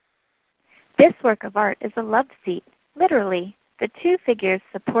This work of art is a love seat. Literally, the two figures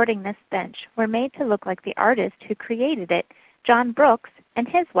supporting this bench were made to look like the artist who created it, John Brooks, and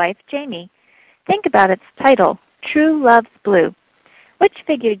his wife, Jamie. Think about its title, True Love's Blue. Which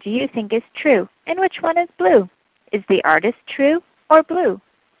figure do you think is true, and which one is blue? Is the artist true or blue?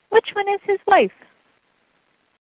 Which one is his wife?